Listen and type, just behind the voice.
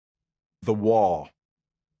The wall.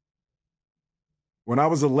 When I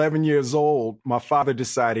was 11 years old, my father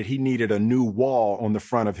decided he needed a new wall on the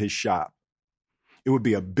front of his shop. It would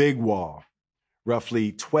be a big wall,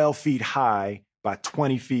 roughly 12 feet high by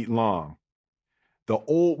 20 feet long. The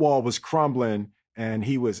old wall was crumbling and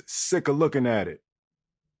he was sick of looking at it.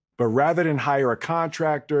 But rather than hire a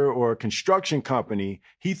contractor or a construction company,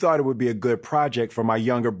 he thought it would be a good project for my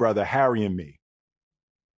younger brother Harry and me.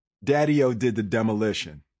 Daddy-O did the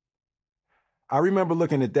demolition. I remember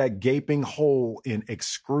looking at that gaping hole in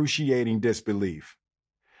excruciating disbelief.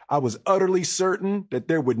 I was utterly certain that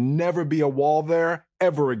there would never be a wall there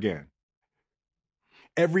ever again.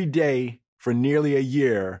 Every day for nearly a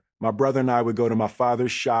year, my brother and I would go to my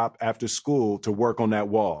father's shop after school to work on that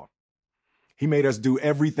wall. He made us do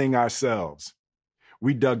everything ourselves.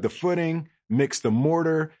 We dug the footing, mixed the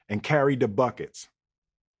mortar, and carried the buckets.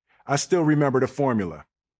 I still remember the formula: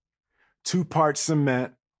 2 parts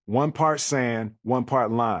cement, 1 part sand, 1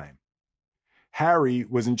 part lime. Harry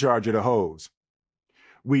was in charge of the hose.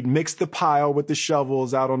 We'd mix the pile with the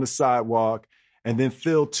shovels out on the sidewalk and then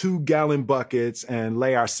fill 2-gallon buckets and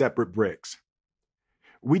lay our separate bricks.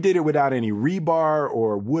 We did it without any rebar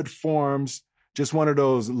or wood forms, just one of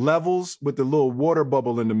those levels with the little water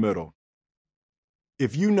bubble in the middle.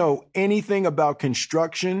 If you know anything about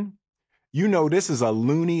construction, you know this is a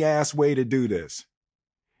loony-ass way to do this.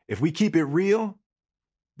 If we keep it real,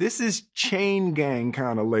 this is chain gang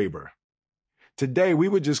kind of labor. Today, we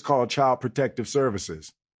would just call Child Protective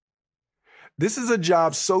Services. This is a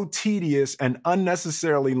job so tedious and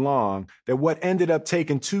unnecessarily long that what ended up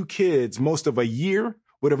taking 2 kids most of a year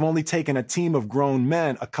would have only taken a team of grown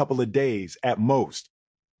men a couple of days at most.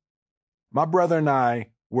 My brother and I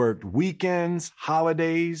worked weekends,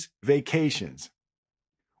 holidays, vacations.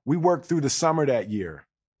 We worked through the summer that year.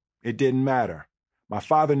 It didn't matter. My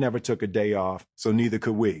father never took a day off, so neither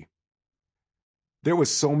could we. There were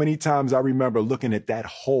so many times I remember looking at that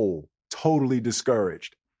hole, totally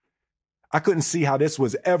discouraged. I couldn't see how this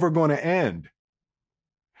was ever going to end.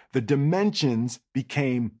 The dimensions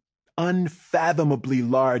became unfathomably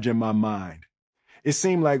large in my mind. It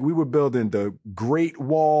seemed like we were building the Great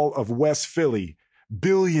Wall of West Philly,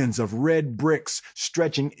 billions of red bricks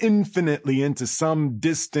stretching infinitely into some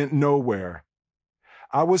distant nowhere.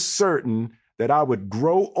 I was certain that I would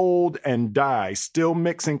grow old and die still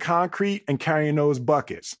mixing concrete and carrying those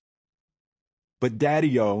buckets. But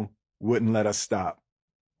Daddy-O wouldn't let us stop.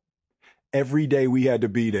 Every day we had to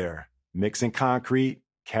be there, mixing concrete,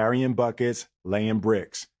 carrying buckets, laying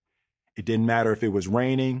bricks. It didn't matter if it was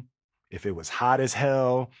raining, if it was hot as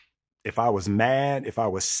hell, if I was mad, if I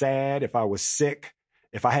was sad, if I was sick,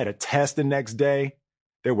 if I had a test the next day.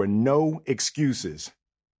 There were no excuses.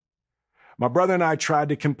 My brother and I tried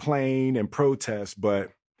to complain and protest,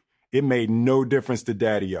 but it made no difference to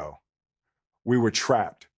Daddy-O. We were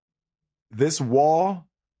trapped. This wall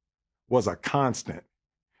was a constant.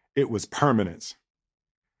 It was permanence.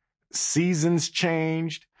 Seasons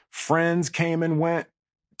changed, friends came and went,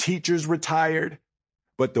 teachers retired,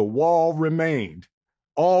 but the wall remained.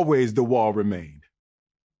 Always the wall remained.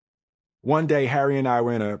 One day, Harry and I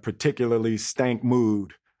were in a particularly stank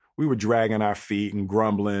mood. We were dragging our feet and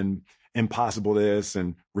grumbling, impossible this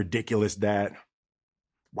and ridiculous that.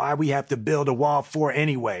 Why we have to build a wall for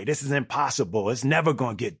anyway? This is impossible. It's never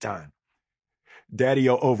going to get done.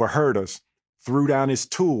 Daddy-O overheard us, threw down his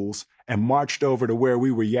tools, and marched over to where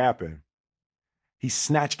we were yapping. He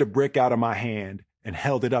snatched a brick out of my hand and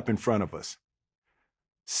held it up in front of us.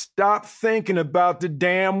 "Stop thinking about the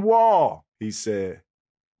damn wall," he said.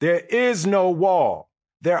 "There is no wall.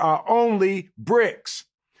 There are only bricks.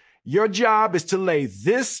 Your job is to lay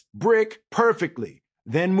this brick perfectly,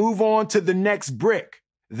 then move on to the next brick,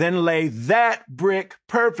 then lay that brick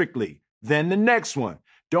perfectly, then the next one.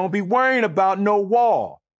 Don't be worrying about no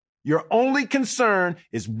wall. Your only concern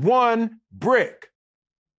is one brick."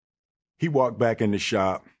 He walked back in the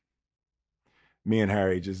shop. Me and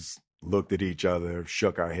Harry just looked at each other,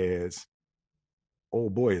 shook our heads.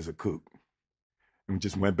 Old boy is a kook. And we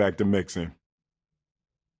just went back to mixing.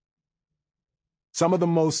 Some of the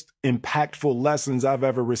most impactful lessons I've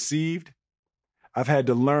ever received, I've had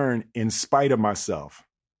to learn in spite of myself.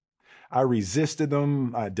 I resisted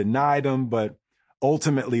them, I denied them, but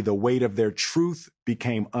ultimately the weight of their truth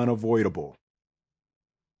became unavoidable.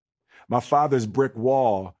 My father's brick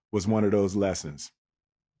wall was one of those lessons.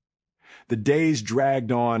 The days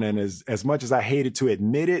dragged on, and as much as I hated to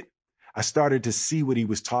admit it, I started to see what he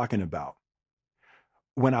was talking about.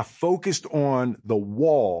 When I focused on the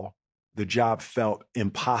wall, the job felt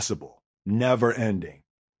impossible, never ending.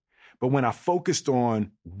 But when I focused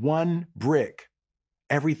on one brick,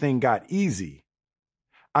 everything got easy.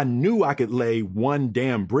 I knew I could lay one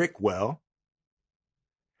damn brick well.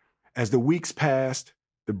 As the weeks passed,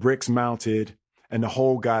 the bricks mounted, and the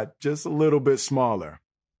hole got just a little bit smaller.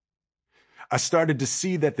 I started to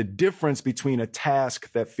see that the difference between a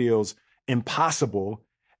task that feels impossible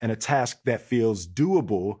and a task that feels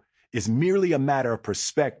doable is merely a matter of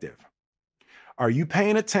perspective. Are you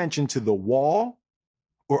paying attention to the wall,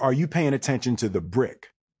 or are you paying attention to the brick?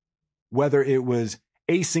 Whether it was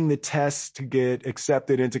acing the test to get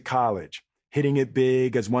accepted into college, hitting it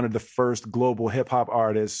big as one of the first global hip hop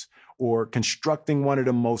artists, or constructing one of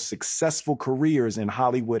the most successful careers in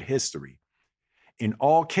Hollywood history. In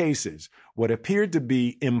all cases, what appeared to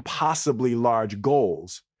be impossibly large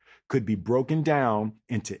goals could be broken down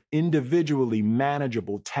into individually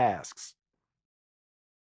manageable tasks